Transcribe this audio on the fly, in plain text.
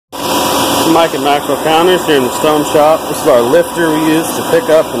Mike at Maxwell Counters here in the Stone Shop. This is our lifter we use to pick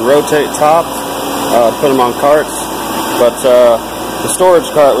up and rotate tops, put them on carts. But the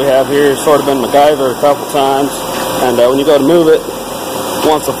storage cart we have here has sort of been MacGyver a couple times, and when you go to move it, it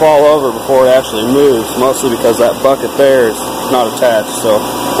wants to fall over before it actually moves, mostly because that bucket there is not attached. So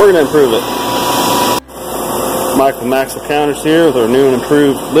we're going to improve it. Mike with Maxwell Counters here with our new and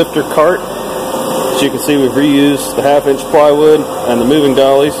improved lifter cart. As you can see, we've reused the 1/2-inch plywood and the moving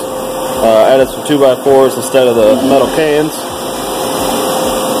dollies. Added some 2x4s instead of the metal cans.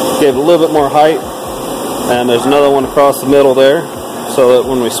 Gave it a little bit more height, and there's another one across the middle there, so that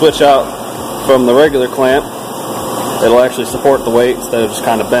when we switch out from the regular clamp, it'll actually support the weight instead of just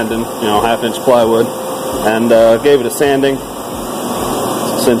kind of bending, 1/2-inch plywood. And gave it a sanding,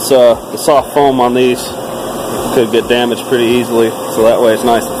 since the soft foam on these could get damaged pretty easily, so that way it's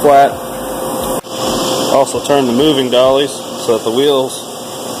nice and flat. Also turned the moving dollies so that the wheels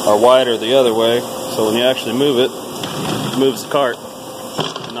are wider the other way, so when you actually move it, it moves the cart,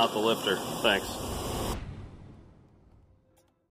 not the lifter. Thanks.